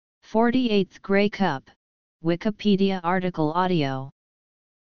48th Grey Cup, Wikipedia article audio.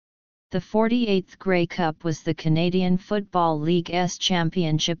 The 48th Grey Cup was the Canadian Football League's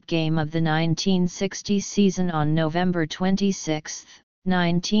championship game of the 1960 season on November 26,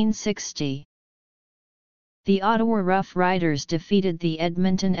 1960. The Ottawa Rough Riders defeated the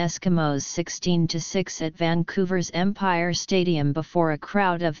Edmonton Eskimos 16-6 at Vancouver's Empire Stadium before a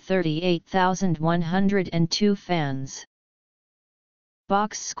crowd of 38,102 fans.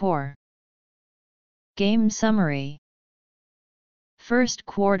 Box score. Game summary. First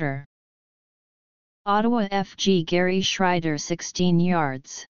quarter. Ottawa FG Gary Schreider 16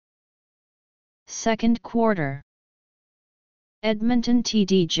 yards. Second quarter. Edmonton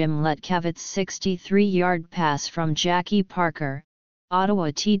TD Jim Letkavitz 63-yard pass from Jackie Parker,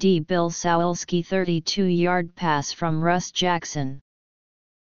 Ottawa TD Bill Sawalski 32-yard pass from Russ Jackson.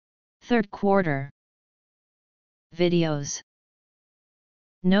 Third quarter. Videos.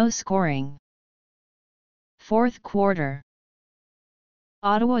 No scoring. Fourth quarter.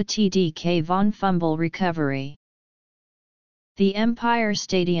 Ottawa TD Kayvon fumble recovery. The Empire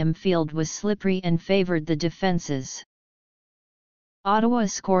Stadium field was slippery and favored the defenses. Ottawa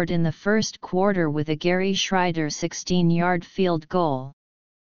scored in the first quarter with a Gary Schreider 16-yard field goal.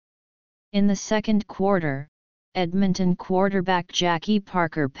 In the second quarter, Edmonton quarterback Jackie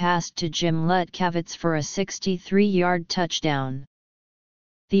Parker passed to Jim Letkavitz for a 63-yard touchdown.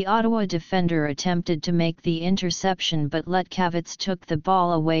 The Ottawa defender attempted to make the interception, but Letkavitz took the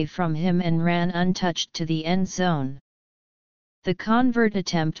ball away from him and ran untouched to the end zone. The convert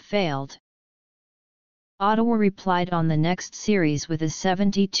attempt failed. Ottawa replied on the next series with a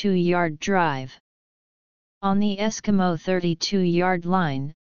 72-yard drive. On the Eskimo 32-yard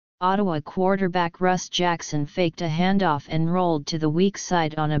line, Ottawa quarterback Russ Jackson faked a handoff and rolled to the weak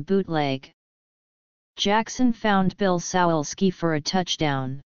side on a bootleg. Jackson found Bill Sawalski for a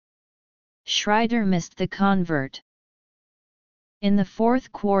touchdown. Schreider missed the convert. In the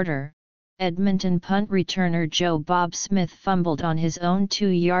fourth quarter, Edmonton punt returner Joe Bob Smith fumbled on his own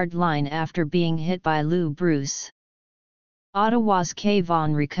 2-yard line after being hit by Lou Bruce. Ottawa's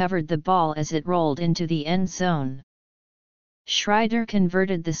Kayvon recovered the ball as it rolled into the end zone. Schreider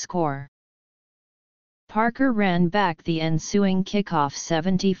converted the score. Parker ran back the ensuing kickoff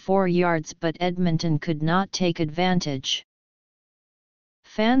 74 yards, but Edmonton could not take advantage.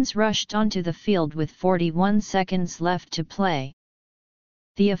 Fans rushed onto the field with 41 seconds left to play.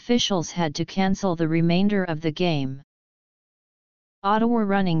 The officials had to cancel the remainder of the game. Ottawa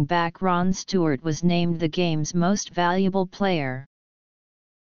running back Ron Stewart was named the game's most valuable player.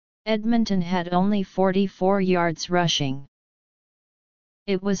 Edmonton had only 44 yards rushing.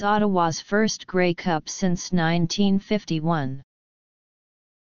 It was Ottawa's first Grey Cup since 1951.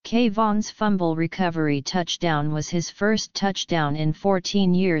 Kayvon's fumble recovery touchdown was his first touchdown in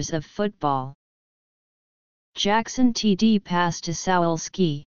 14 years of football. Jackson TD pass to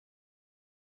Sawalski.